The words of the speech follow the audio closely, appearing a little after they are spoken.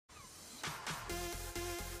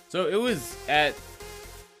So it was at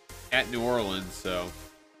New Orleans, so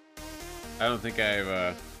I don't think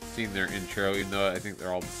I've seen their intro, even though I think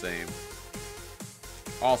they're all the same.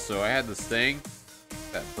 Also, I had this thing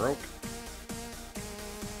that broke,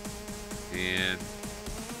 and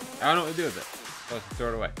I don't know what to do with it. So I can throw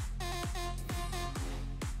it away.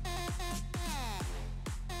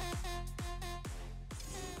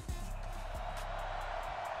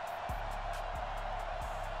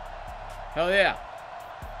 Hell yeah.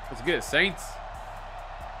 Let's get it, Saints.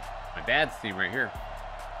 My dad's team right here.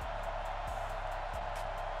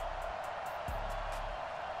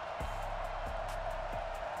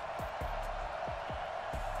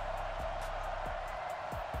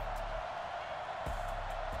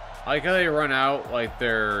 I like how they run out like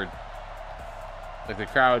they're like the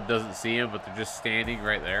crowd doesn't see them, but they're just standing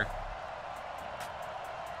right there.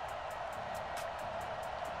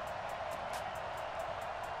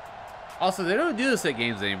 Also, they don't do this at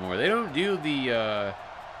games anymore. They don't do the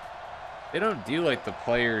they don't do like the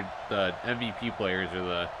MVP players or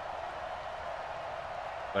the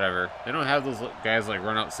whatever. They don't have those guys like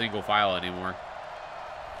run out single file anymore.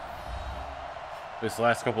 This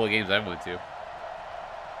last couple of games I went to.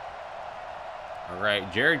 All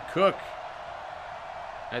right, Jared Cook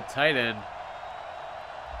at tight end.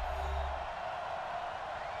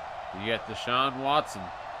 You got Deshaun Watson.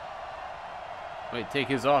 Might take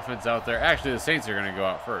his offense out there. Actually, the Saints are going to go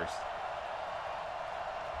out first.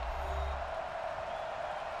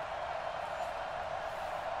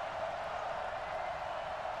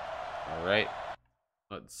 All right.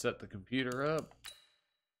 Let's set the computer up.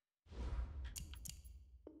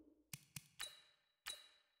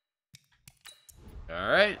 All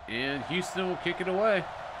right, and Houston will kick it away.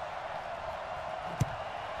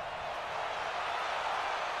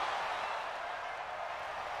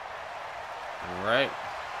 All right.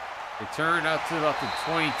 They turn out to about the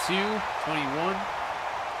 22, 21.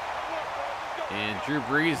 And Drew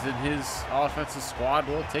Brees and his offensive squad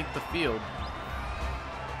will take the field.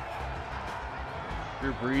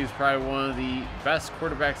 Drew Brees, probably one of the best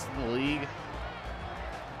quarterbacks in the league,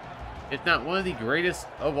 if not one of the greatest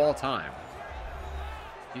of all time.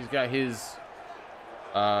 He's got his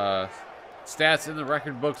stats in the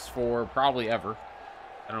record books for probably ever.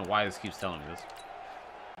 I don't know why this keeps telling me this.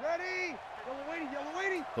 Ready? Yellow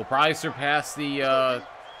waiting. He'll probably surpass the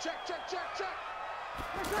Check.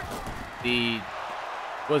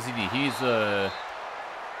 what does he need?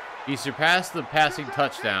 He surpassed the passing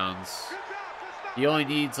touchdowns. He only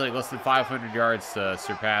needs like less than 500 yards to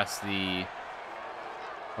surpass the,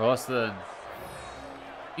 or less than.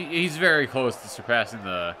 He's very close to surpassing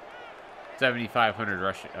the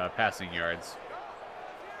 7,500 passing yards.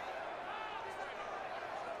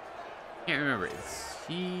 Can't remember.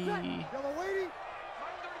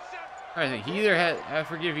 I think he either had. I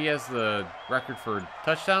forget if he has the record for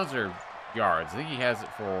touchdowns or yards. I think he has it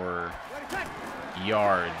for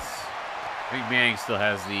yards. I think Manning still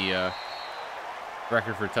has the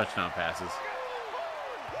record for touchdown passes.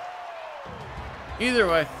 Either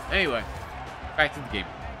way, anyway, back to the game.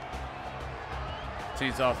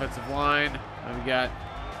 Saints offensive line. Then we got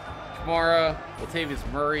Kamara, Latavius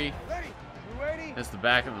Murray. That's the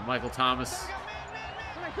back of the Michael Thomas.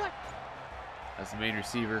 That's the main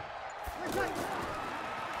receiver.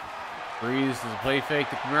 Breeze does a play fake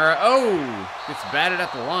to Kamara. Oh! Gets batted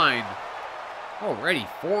at the line. Already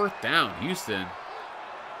 4th down, Houston.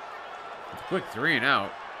 It's a quick 3 and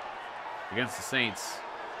out against the Saints.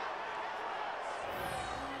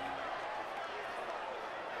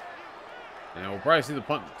 And we'll probably see the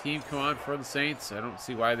punt team come on for the Saints. I don't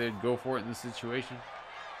see why they'd go for it in this situation.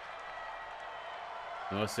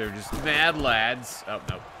 Unless they're just mad lads. Oh,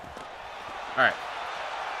 no. All right.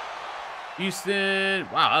 Houston.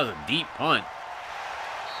 Wow, that was a deep punt.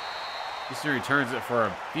 Houston returns it for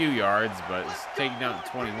a few yards, but it's taken down to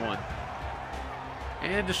 21.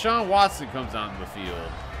 And Deshaun Watson comes onto the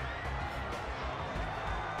field.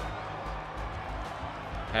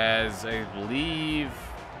 Has, I believe,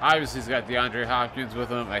 obviously he's got DeAndre Hopkins with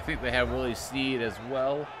him. I think they have Willie Snead as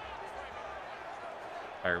well,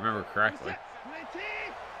 if I remember correctly.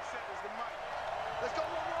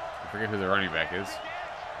 I forget who the running back is.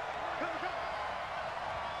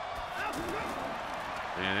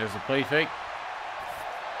 And there's a play fake.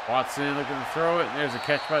 Watson looking to throw it, and there's a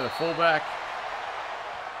catch by the fullback.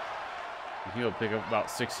 He'll pick up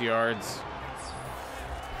about 6 yards.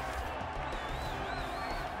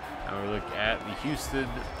 Now we look at the Houston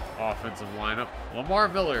offensive lineup. Lamar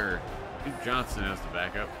Miller. Duke Johnson as the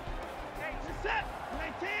backup.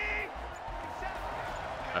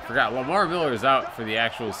 I forgot, Lamar Miller is out for the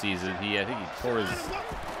actual season. I think he tore his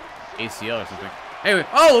ACL or something. Anyway,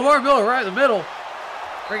 oh, Lamar Miller right in the middle.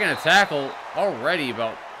 Bringing a tackle already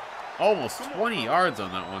about almost 20 yards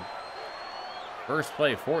on that one. First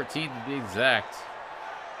play, 14 to be exact.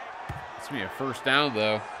 It's going to be a first down,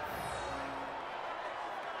 though.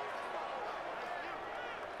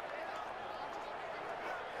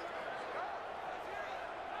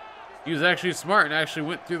 He was actually smart and actually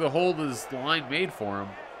went through the hole that the line made for him.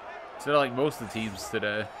 Instead of like most of the teams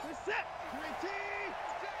today.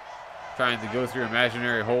 Trying to go through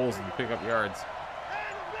imaginary holes and pick up yards.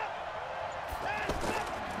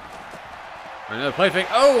 Another play fake.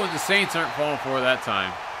 Oh, and the Saints aren't falling for it that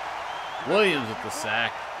time. Williams with the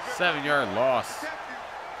sack. 7-yard loss.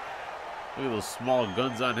 Look at those small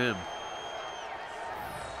guns on him.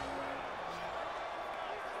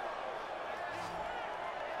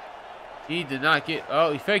 He did not get...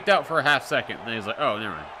 Oh, he faked out for a half second. And then he's like, oh,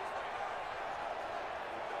 never mind.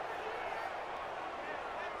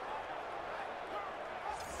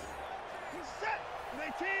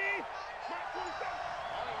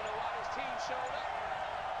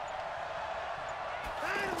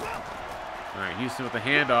 All right, Houston with the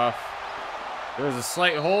handoff. There was a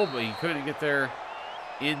slight hole, but he couldn't get there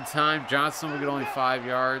in time. Johnson will get only 5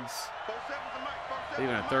 yards.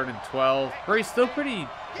 Leaving a 3rd and 12. He's still pretty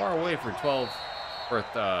far away for 12 for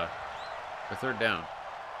third down.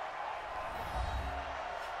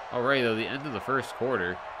 All right, though, the end of the first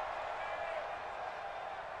quarter.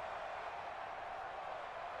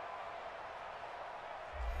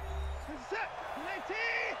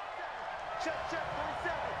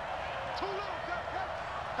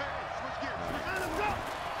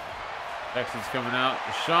 Texans coming out.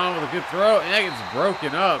 Deshaun with a good throw, and that gets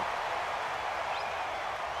broken up.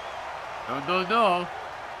 No, no, no.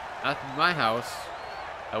 Not in my house.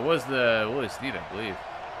 That was the Willie Snead, I believe.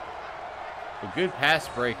 A good pass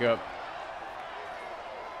breakup.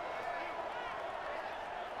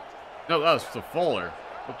 No, that was to Fuller.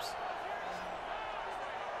 Oops.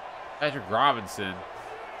 Patrick Robinson.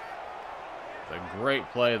 It's a great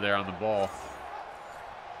play there on the ball.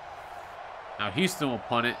 Now Houston will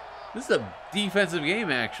punt it. This is a defensive game,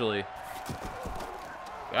 actually.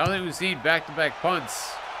 I don't think we've seen back-to-back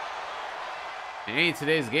punts in any of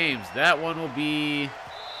today's games. That one will be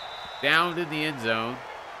downed in the end zone,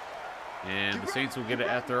 and the Saints will get it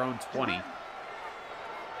at their own 20.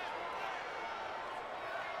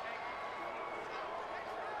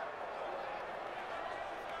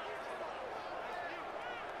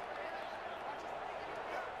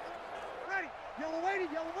 Ready. Yellow lady,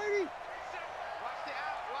 yellow lady.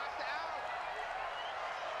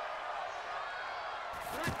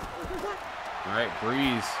 All right,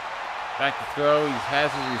 Breeze back to throw. He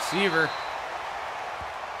has his receiver.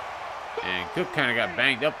 And Cook kind of got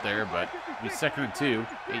banged up there, but he's 2nd and 2.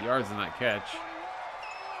 8 yards on that catch.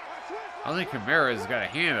 I don't think Kamara's got a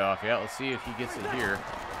handoff yet. Let's see if he gets it here.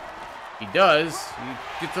 He does.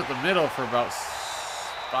 He gets up the middle for about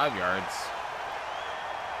 5 yards.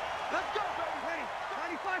 Let's go, baby.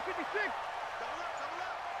 95-56.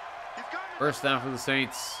 First down for the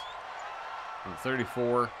Saints. On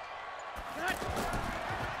 34.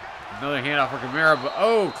 Another handoff for Kamara, but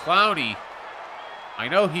oh, Clowney. I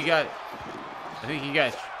know he got,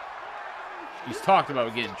 he's talked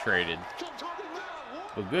about getting traded.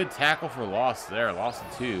 But good tackle for loss there, loss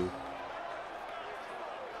of 2.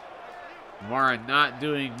 Kamara not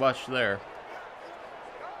doing much there.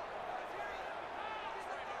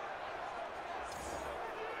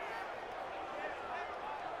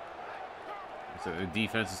 So the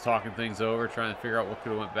defense is talking things over, trying to figure out what could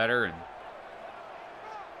have went better and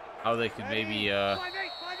how they can maybe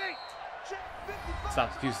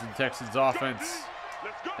stop the Houston Texans offense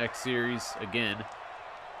next series again.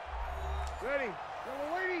 Ready.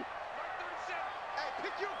 Yellow lady. Hey,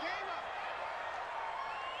 pick your game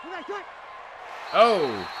up.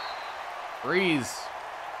 Oh! Breeze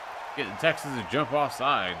getting Texans to jump off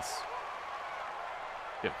sides.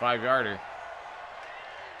 Get 5-yarder.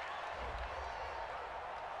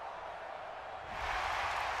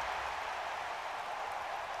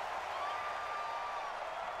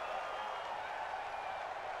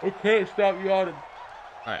 Okay, stop yawning. All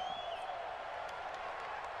right.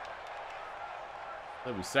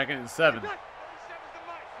 That'll be 2nd and 7.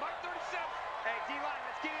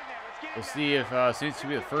 We'll see if Saints can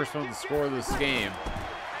be the first one to score this game.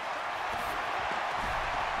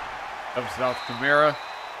 Ups it off Kamara.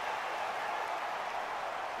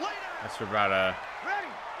 That's for about a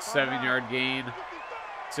 7-yard gain.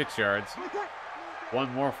 6 yards.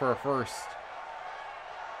 One more for a first.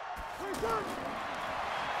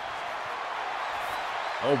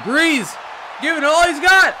 Oh, Breeze! Giving it all he's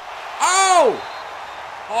got! Oh!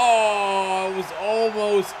 Oh, it was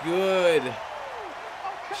almost good.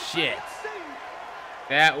 Shit.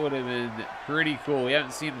 That would have been pretty cool. We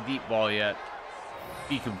haven't seen a deep ball yet.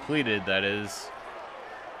 Be completed, that is.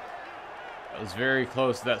 That was very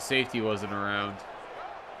close. That safety wasn't around.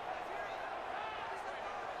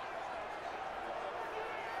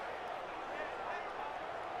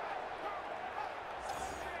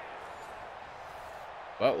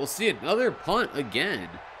 But we'll see another punt again.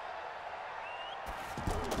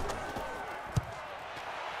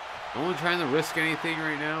 No one trying to risk anything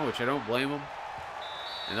right now, which I don't blame them.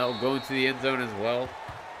 And that will go into the end zone as well.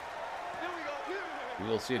 We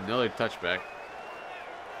will see another touchback.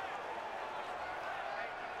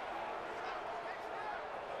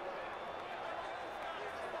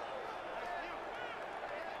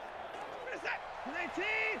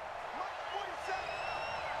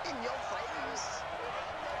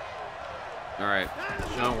 All right,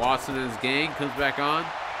 Sean Watson and his gang comes back on.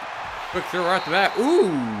 Quick throw right off the bat.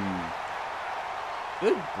 Ooh.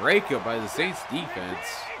 Good breakup by the Saints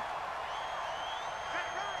defense.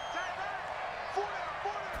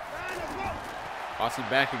 Watson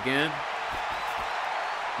back again.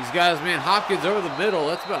 These guys, man, Hopkins over the middle.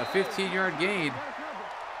 That's about a 15-yard gain.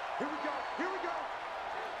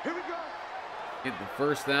 Getting the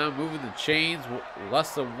first down, moving the chains.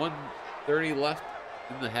 Less than 1:30 left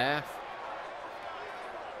in the half.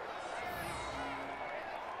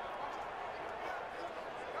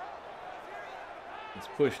 It's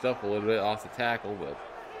pushed up a little bit off the tackle, but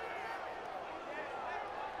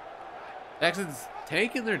Texans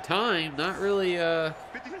taking their time, not really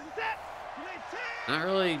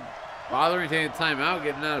bothering taking time out,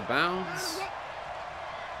 getting out of bounds.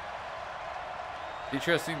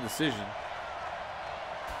 Interesting decision.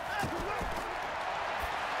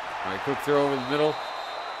 All right, quick throw over the middle.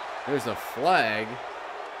 There's a flag.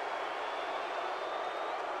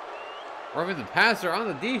 Roving the passer on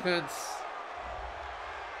the defense.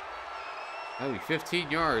 That'll be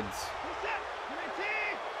 15 yards.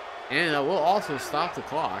 And that will also stop the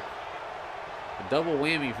clock. A double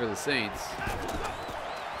whammy for the Saints.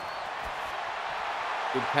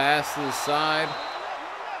 Good pass to the side.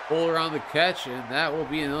 Pull around the catch, and that will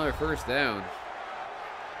be another first down.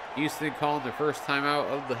 Houston calling their first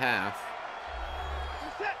timeout of the half.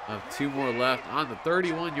 Have 2 more left on the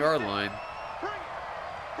 31-yard line.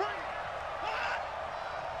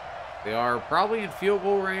 They are probably in field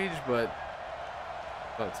goal range, but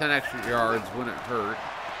about 10 extra yards wouldn't hurt.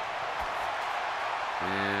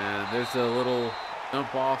 And there's a little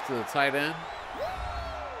dump off to the tight end.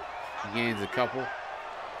 He gains a couple.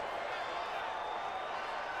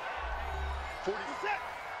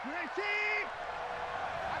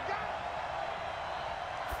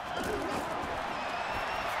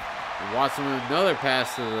 And Watson with another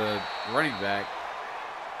pass to the running back.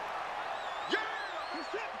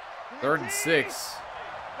 3rd and 6.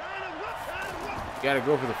 Got to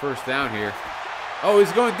go for the first down here. Oh,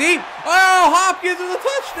 he's going deep. Oh, Hopkins with a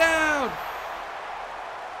touchdown.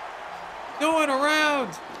 Going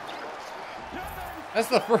around. That's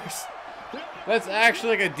the first. That's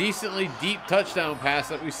actually like a decently deep touchdown pass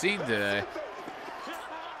that we've seen today.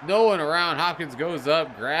 No one around. Hopkins goes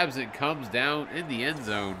up, grabs it, comes down in the end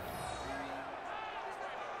zone.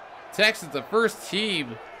 Texans, the first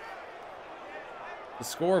team to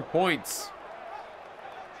score points.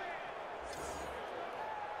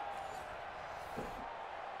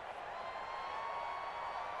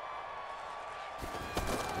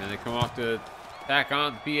 And they come off to tack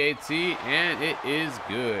on the PAT, and it is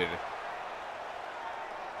good.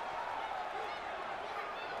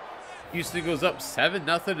 Houston goes up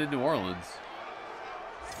 7-0 in New Orleans.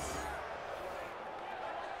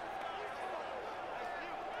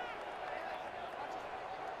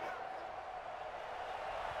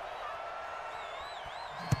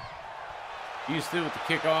 Houston with the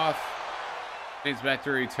kickoff. Saints back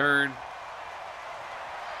to return.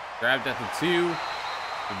 Grabbed at the 2.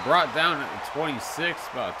 And brought down at the 26.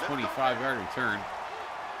 About a 25-yard return.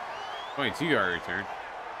 22-yard return.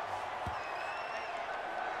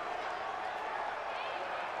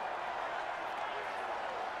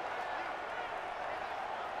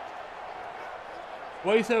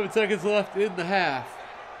 "27 seconds left in the half."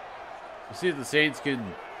 We'll see if the Saints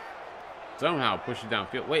can somehow push it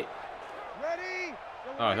downfield. Wait.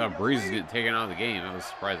 Oh, I thought Breeze was getting taken out of the game. That was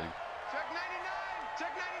surprising.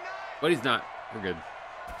 But he's not. We're good.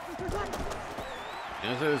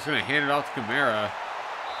 Yeah, so it's going to hand it off to Kamara.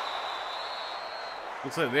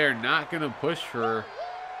 Looks like they're not going to push for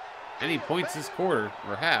any points this quarter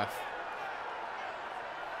or half.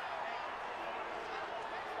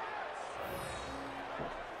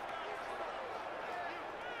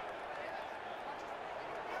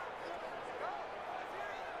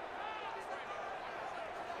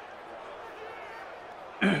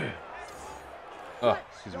 Oh,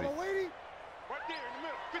 excuse me. Yellow lady. Right there in the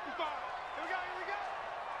middle. 55. Here we go.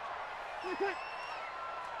 Here we go.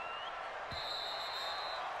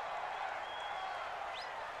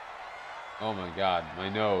 Oh my God, my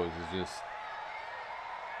nose is just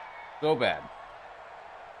so bad.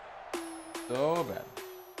 So bad.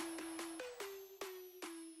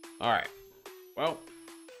 All right. Well,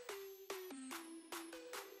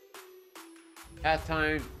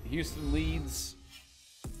 halftime, Houston leads.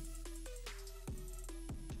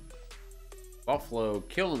 Buffalo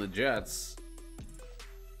killing the Jets.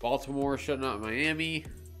 Baltimore shutting out Miami.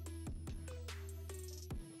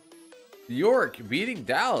 New York beating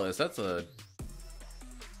Dallas. That's a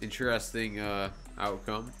interesting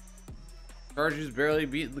outcome. Chargers barely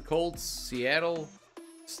beating the Colts. Seattle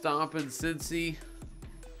stomping Cincy.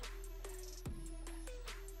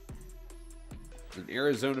 And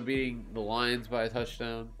Arizona beating the Lions by a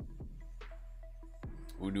touchdown.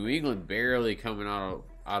 New England barely coming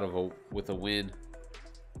with a win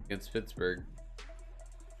against Pittsburgh.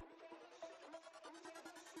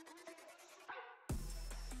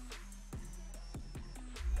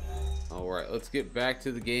 All right, let's get back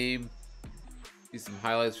to the game. See some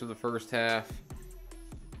highlights from the first half.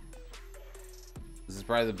 This is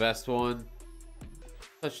probably the best one.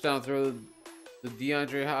 Touchdown throw to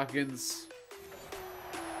DeAndre Hopkins.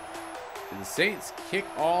 And the Saints kick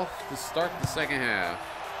off to start the second half.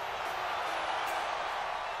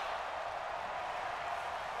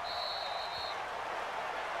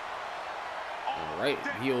 All right,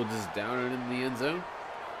 heel just down and in the end zone.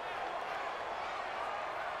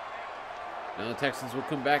 Now the Texans will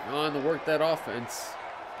come back on to work that offense.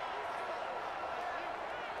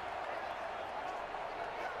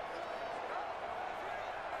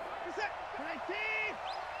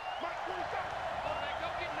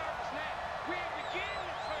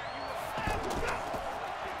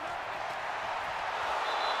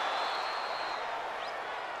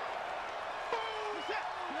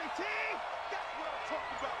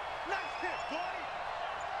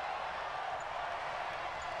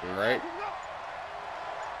 All right.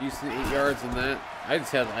 Houston 8 yards in that. I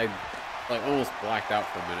like almost blacked out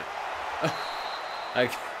for a minute.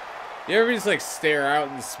 Like, you ever just like stare out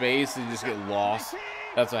into space and just get lost?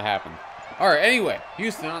 That's what happened. All right. Anyway,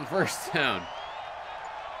 Houston on first down.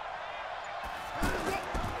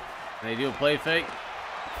 They do a play fake.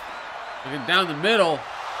 Looking down the middle.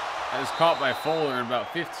 That was caught by Fuller in about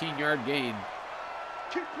 15-yard gain.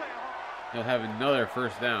 He'll have another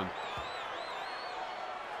first down.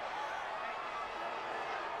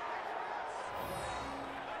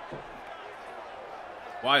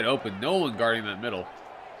 Wide open, no one guarding that middle.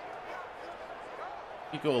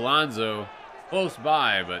 Kiko Alonso close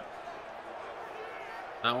by, but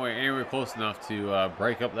not anywhere close enough to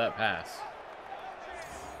break up that pass.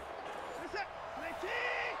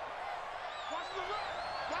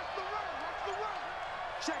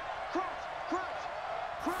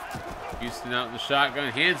 Houston out in the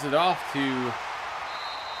shotgun, hands it off to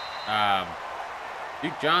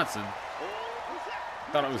Duke Johnson.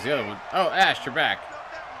 Thought it was the other one. Oh, Ash, you're back.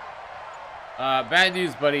 Bad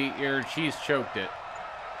news, buddy. Your Chiefs choked it.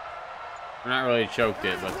 Or not really choked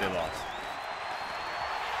it, but they lost.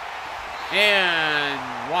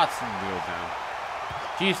 And Watson goes down.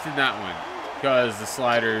 Chiefs did not win because the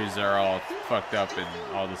sliders are all fucked up and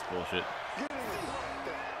all this bullshit.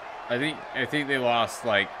 I think they lost,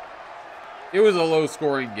 like, it was a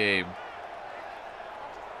low-scoring game.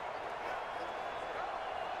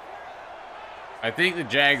 I think the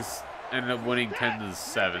Jags ended up winning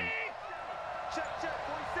 10-7.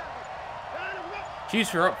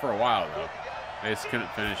 Chiefs were up for a while, though. They just couldn't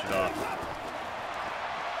finish it off.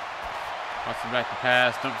 Watson back to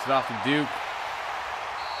pass, dumps it off to Duke.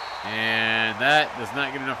 And that does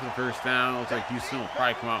not get enough for the first down. Looks like Houston will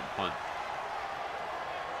probably come out and punt.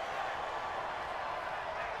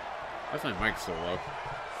 That's my mic so low.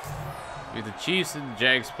 With the Chiefs and the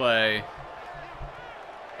Jags play,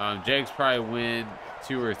 Jags probably win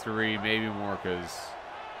 2 or 3, maybe more, because...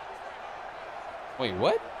 Wait,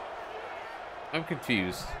 what? I'm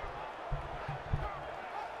confused.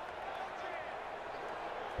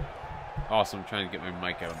 Also, I'm trying to get my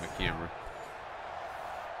mic out of my camera.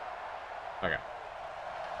 Okay.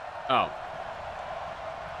 Oh.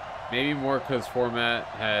 Maybe more because format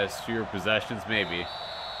has fewer possessions, maybe.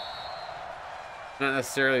 Not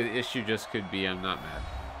necessarily the issue, just could be. I'm not mad.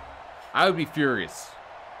 I would be furious.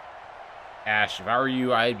 Ash, if I were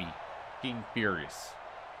you, I'd be fucking furious.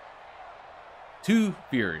 Too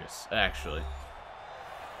furious, actually.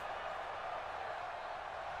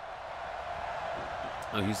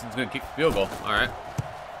 Oh, Houston's going to kick the field goal. All right.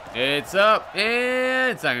 It's up,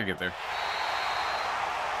 and it's not going to get there.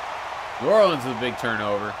 New Orleans is a big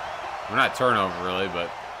turnover. Well, not turnover, really,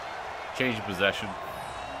 but change of possession.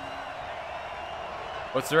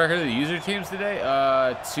 What's the record of the user teams today?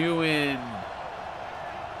 Two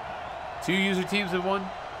user teams in one.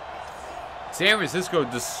 San Francisco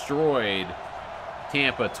destroyed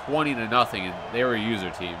Tampa 20-0, and they were a user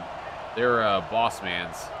team. They were boss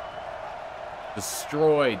mans.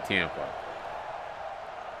 Destroyed Tampa.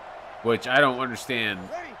 Which I don't understand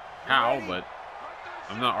how, but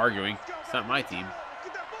I'm not arguing. It's not my team.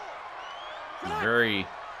 It's very,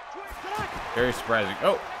 very surprising.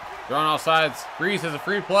 Oh, they're on all sides. Breeze has a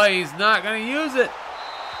free play. He's not going to use it.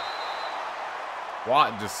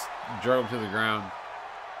 Watt just drove him to the ground.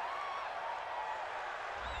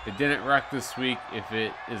 It didn't wreck this week. If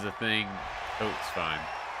it is a thing, oh, it's fine.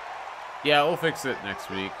 Yeah, we'll fix it next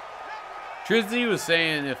week. Trizzy was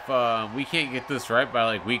saying if we can't get this right by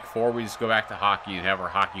like week 4, we just go back to hockey and have our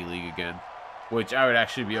hockey league again, which I would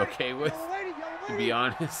actually be okay with, to be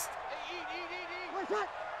honest.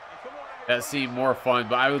 That seemed more fun,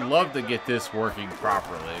 but I would love to get this working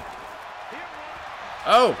properly.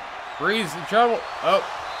 Oh, Breeze in trouble. Oh,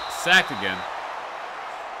 sacked again.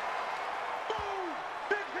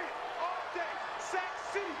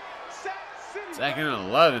 Second and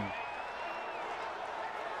 11.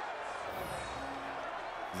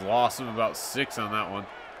 Lost him about 6 on that one.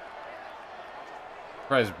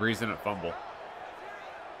 Surprised Breeze didn't fumble.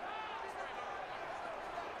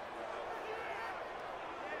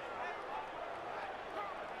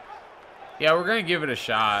 Yeah, we're gonna give it a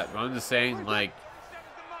shot. I'm just saying, like,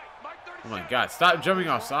 oh my God, stop jumping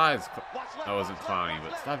off sides. That wasn't Clowney,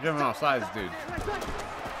 but stop jumping off sides, dude.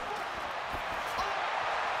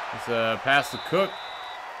 It's a pass to Cook.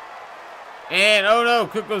 And, oh no,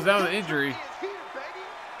 Cook goes down with injury.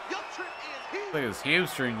 I think his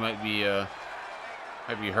hamstring might be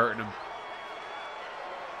hurting him.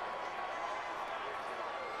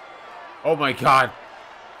 Oh my God.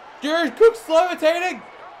 Jared Cook's levitating.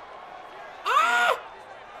 Ah!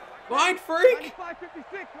 Blind freak. 95-56,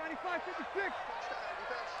 95-56.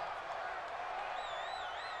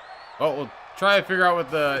 Well, we'll try to figure out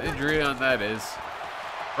what the injury on that is.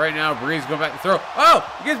 Right now, Breeze going back to throw. Oh,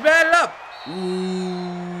 he gets batted up.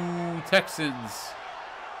 Ooh, Texans.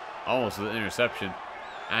 Almost with an interception.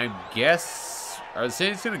 I guess, are the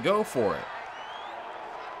Saints going to go for it?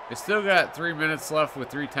 They still got 3 minutes left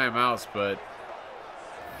with 3 timeouts, but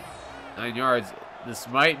 9 yards. This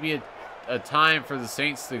might be a time for the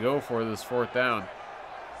Saints to go for this 4th down.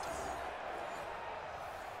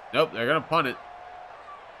 Nope, they're going to punt it.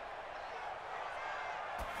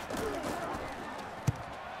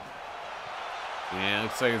 Yeah,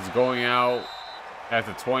 looks like it's going out at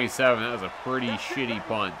the 27. That was a pretty shitty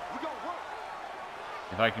punt.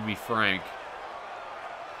 If I can be frank.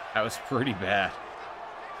 That was pretty bad.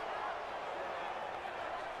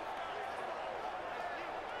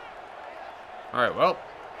 Alright, well.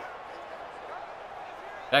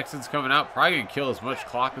 Texans coming out. Probably going to kill as much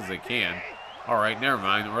clock as they can. Alright, never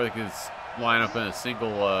mind. Or they can just line up in a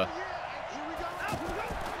single, not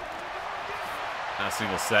a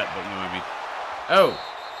single set, but you know what I mean. Oh,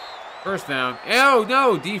 first down. Oh,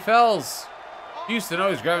 no, D. Fells. Houston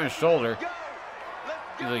always grabbing his shoulder.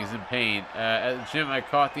 Feels like he's in pain. At the gym, I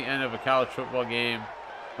caught the end of a college football game.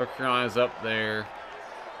 North Carolina's up there.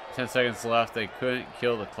 10 seconds left. They couldn't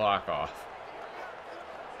kill the clock off.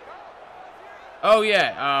 Oh,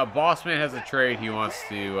 yeah. Bossman has a trade he wants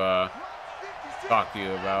to talk to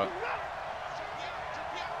you about.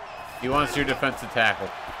 He wants your defensive tackle.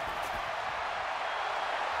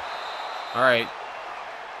 All right.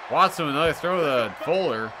 Watson, another throw to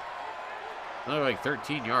Fuller. Another like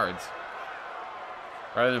 13 yards.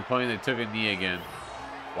 Rather than playing, they took a knee again.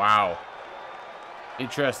 Wow.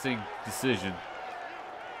 Interesting decision.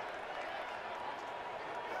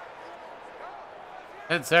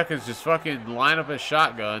 10 seconds, just fucking line up a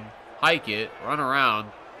shotgun, hike it, run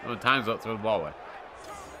around. When time's up, throw the ball away.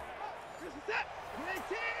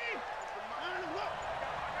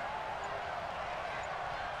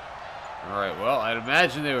 All right, well, I'd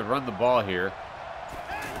imagine they would run the ball here.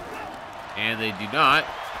 And they do not.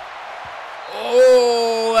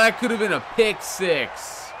 Oh, that could have been a pick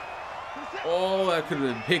 6. Oh, that could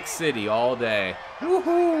have been pick city all day.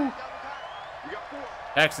 Woohoo!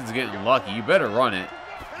 Texans getting lucky. You better run it.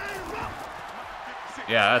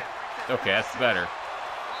 Yeah, okay, that's better.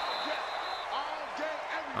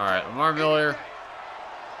 All right, Lamar Miller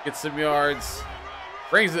gets some yards.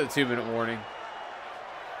 Brings it a 2-minute warning.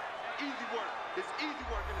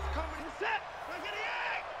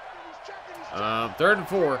 Third and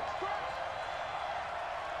 4.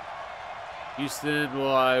 Houston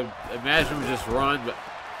will, I imagine, would just run, but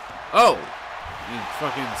oh, you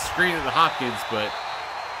fucking screen at the Hopkins, but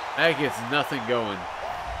that gets nothing going.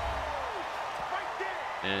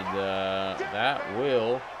 And that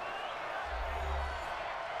will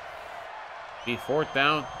be 4th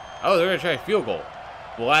down. Oh, they're going to try a field goal.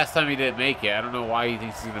 The last time he didn't make it. I don't know why he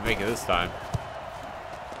thinks he's going to make it this time.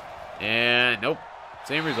 And nope,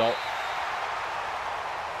 same result.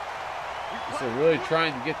 So really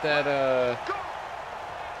trying to get that,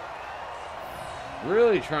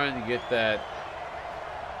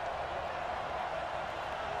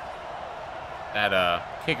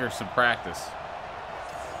 kicker some practice.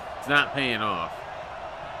 It's not paying off.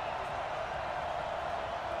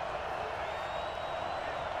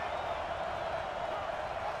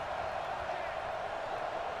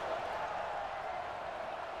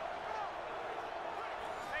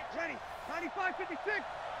 Ready. 95, 56.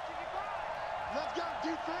 Let's go,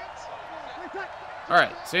 defense. All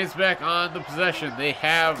right, Saints back on the possession. They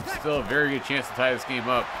have still a very good chance to tie this game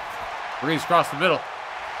up. Breeze across the middle.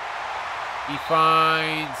 He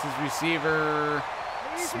finds his receiver,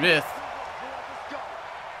 Smith.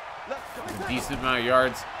 A decent amount of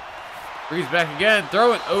yards. Breeze back again.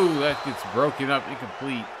 Throw it. Oh, that gets broken up.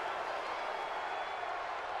 Incomplete.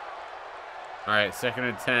 All right, 2nd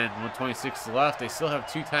and 10. 126 left. They still have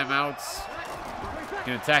 2 timeouts.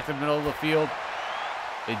 Can attack the middle of the field.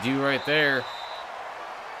 They do right there.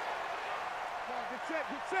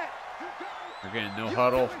 They're getting no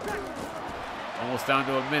huddle. Almost down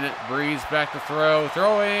to a minute. Breeze back to throw.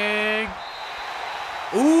 Throwing.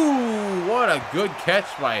 Ooh, what a good catch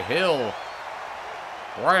by Hill.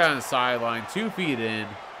 Right on the sideline. 2 feet in.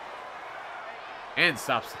 And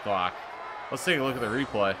stops the clock. Let's take a look at the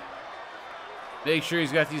replay. Make sure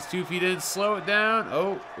he's got these 2 feet in. Slow it down.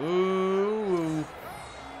 Oh, ooh.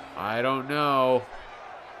 I don't know.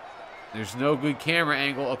 There's no good camera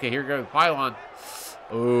angle. Okay, here goes the pylon.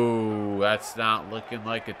 Ooh, that's not looking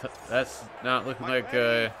like a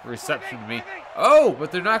reception to me. Oh,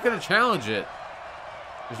 but they're not going to challenge it.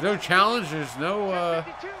 There's no challenge. There's no.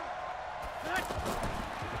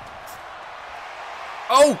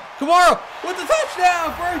 Oh, Kamara with the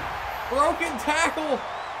touchdown for broken tackle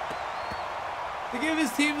to give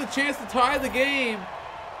his team the chance to tie the game.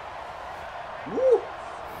 Woo.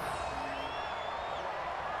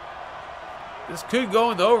 This could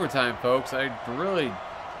go into overtime, folks. I really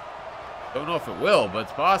don't know if it will, but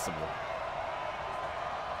it's possible.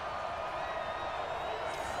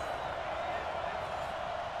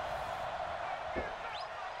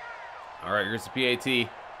 All right, here's the PAT.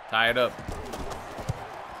 Tie it up.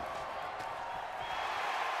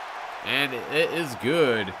 And it is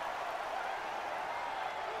good.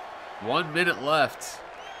 1 minute left.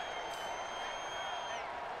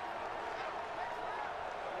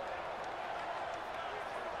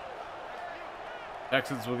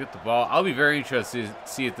 Texans will get the ball. I'll be very interested to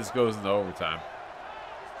see if this goes into overtime.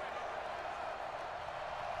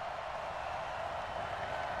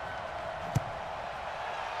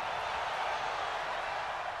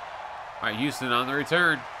 All right, Houston on the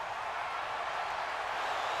return.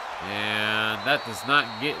 And that does not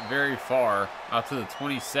get very far. Out to the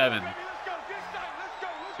 27.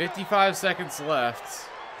 55 seconds left.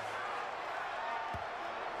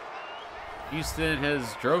 Houston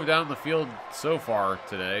has drove down the field so far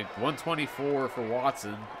today. 124 for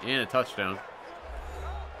Watson and a touchdown.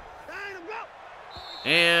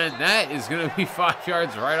 And that is going to be 5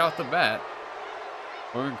 yards right off the bat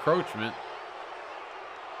for encroachment.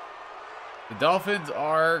 The Dolphins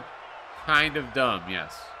are kind of dumb,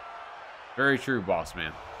 yes. Very true, boss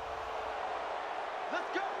man. Let's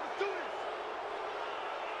go. Let's do this.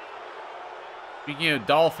 Speaking of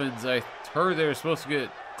Dolphins, I heard they were supposed to get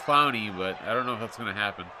Clowney, but I don't know if that's going to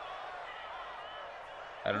happen.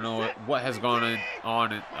 I don't know what has gone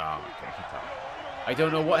on in, oh, okay, I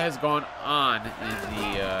don't know what has gone on in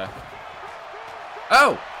the,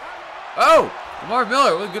 oh, Lamar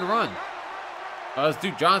Miller, what a good run. Oh, it's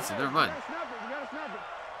Duke Johnson, never mind.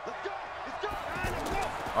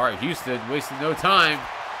 All right, Houston wasting no time.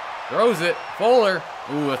 Throws it, Fuller.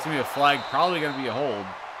 Ooh, that's going to be a flag, probably going to be a hold.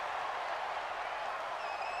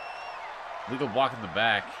 Legal block in the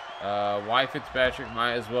back. Y Fitzpatrick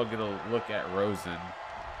might as well get a look at Rosen.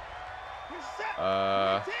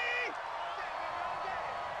 I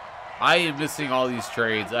am missing all these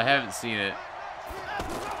trades. I haven't seen it.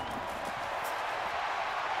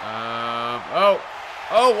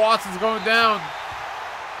 Oh, Watson's going down.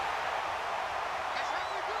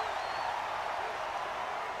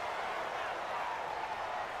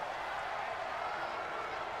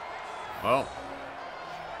 Well,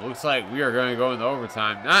 Looks like we are going to go into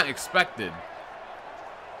overtime. Not expected.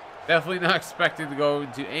 Definitely not expecting to go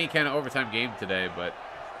into any kind of overtime game today, but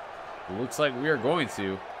it looks like we are going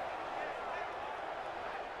to.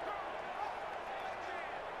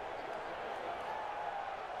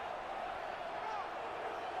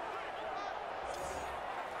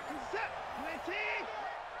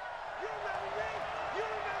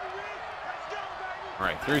 All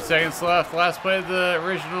right, 3 seconds left. Last play of the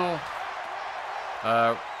original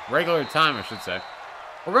regular time, I should say.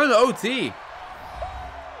 We're going to OT.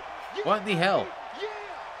 What in the hell?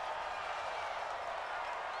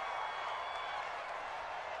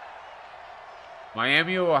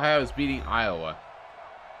 Miami of Ohio is beating Iowa.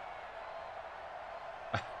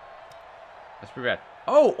 That's pretty bad.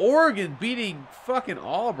 Oh, Oregon beating fucking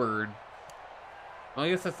Auburn. Well, I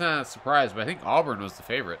guess that's not a surprise, but I think Auburn was the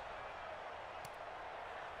favorite.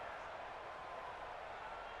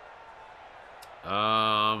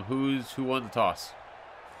 Who won the toss?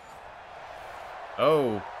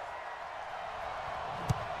 Oh.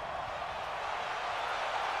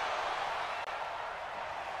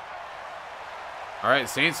 All right,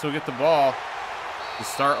 Saints will get the ball to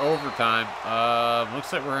start overtime.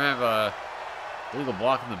 Looks like we're gonna have a illegal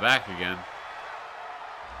block in the back again.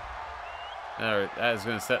 That is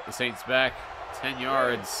gonna set the Saints back 10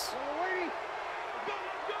 yards.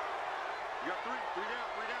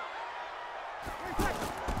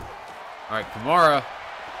 All right, Kamara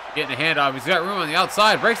getting a handoff. He's got room on the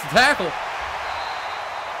outside. Breaks the tackle.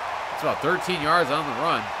 It's about 13 yards on the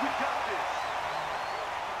run.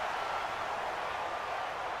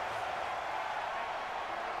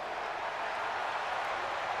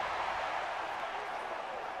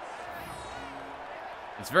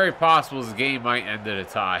 It's very possible this game might end at a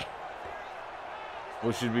tie,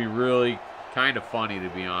 which would be really kind of funny, to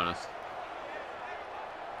be honest.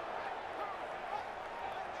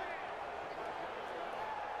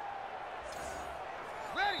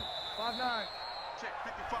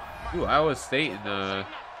 Ooh, Iowa State and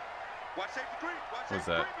what's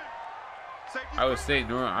that? Iowa State and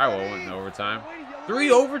Northern Iowa went into overtime. 3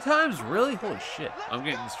 overtimes? Really? Holy shit. I'm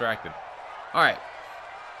getting distracted. All right.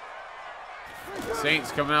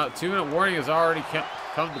 Saints coming out. 2-minute warning has already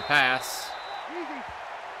come to pass.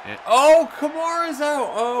 And oh, Kamara's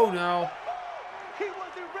out. Oh, no.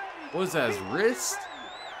 What was that, his wrist?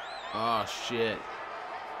 Oh, shit.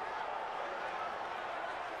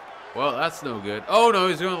 Well, that's no good. Oh, no,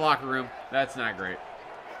 he's going to the locker room. That's not great.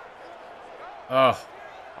 Oh,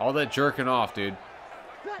 all that jerking off, dude,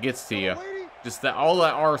 gets to you. Just that, all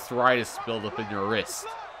that arthritis buildup in your wrist.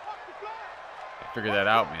 Figure that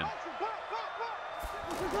out, man.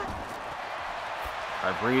 All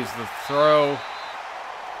right, Breeze the throw.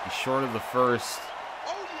 He's short of the first.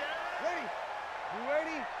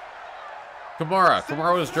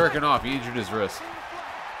 Kamara was jerking off. He injured his wrist.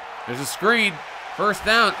 There's a screen. First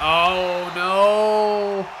down. Oh,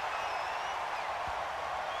 no.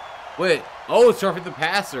 Wait. Oh, it's roughing the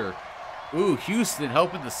passer. Ooh, Houston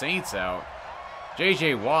helping the Saints out.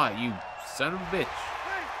 J.J. Watt, you son of a bitch.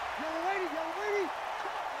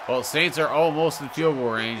 Well, Saints are almost in field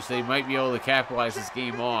goal range. They might be able to capitalize this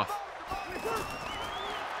game off.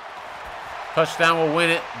 Touchdown will win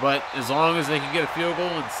it, but as long as they can get a field goal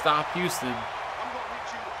and stop Houston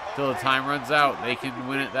until the time runs out, they can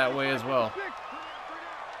win it that way as well.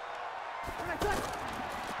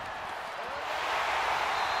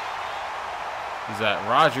 Is that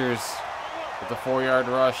Rodgers with the 4-yard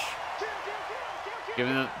rush,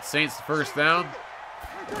 giving the Saints the first down.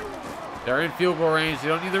 They're in field goal range. They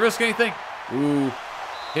don't need to risk anything. Ooh,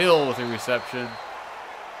 Hill with a reception.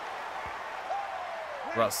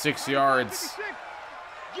 About 6 yards.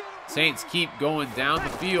 Saints keep going down the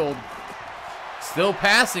field. Still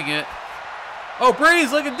passing it. Oh,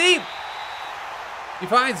 Brady's looking deep. He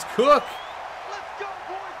finds Cook.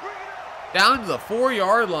 Down to the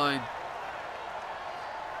 4-yard line.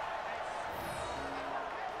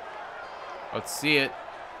 Let's see it.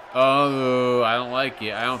 Oh, I don't like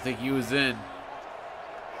it. I don't think he was in.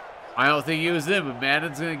 I don't think he was in, but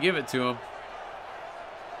Madden's going to give it to him.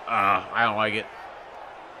 I don't like it.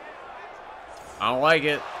 I don't like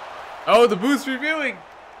it. Oh, the booth's reviewing.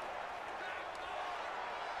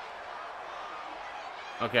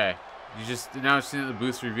 Okay. You just announced that the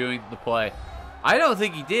booth's reviewing the play. I don't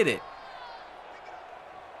think he did it.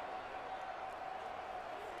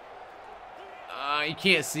 You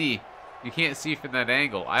can't see. You can't see from that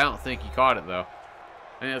angle. I don't think he caught it, though.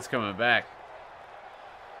 I think that's coming back.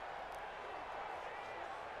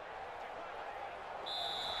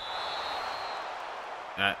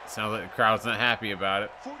 That sounds like the crowd's not happy about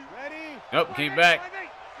it. Nope, came back.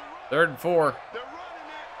 3rd and 4.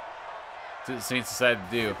 the Saints decided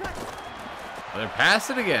to do. Oh, they're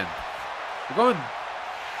passing again. They're going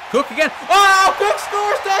Cook again. Oh, Cook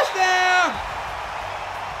scores touchdown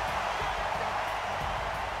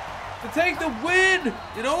to take the win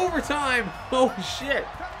in overtime. Oh shit!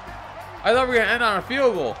 I thought we were gonna end on a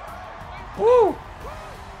field goal. Woo!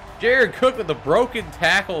 Jared Cook with the broken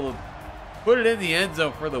tackle to put it in the end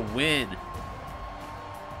zone for the win.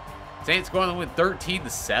 Saints going to win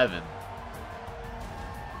 13-7.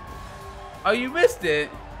 Oh, you missed it.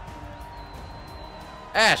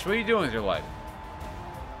 Ash, what are you doing with your life?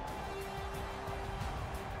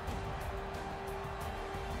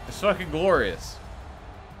 It's fucking glorious.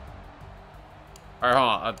 Alright,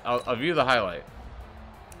 hold on. I'll view the highlight.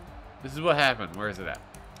 This is what happened. Where is it at?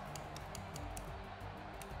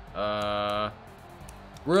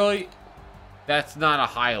 Really? That's not a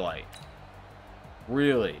highlight.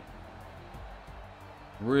 Really?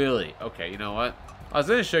 Really? Okay, you know what? I was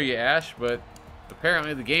gonna show you Ash, but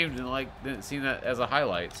apparently the game didn't see that as a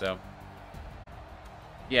highlight, so.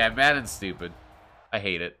 Yeah, Madden's stupid. I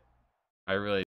hate it. I really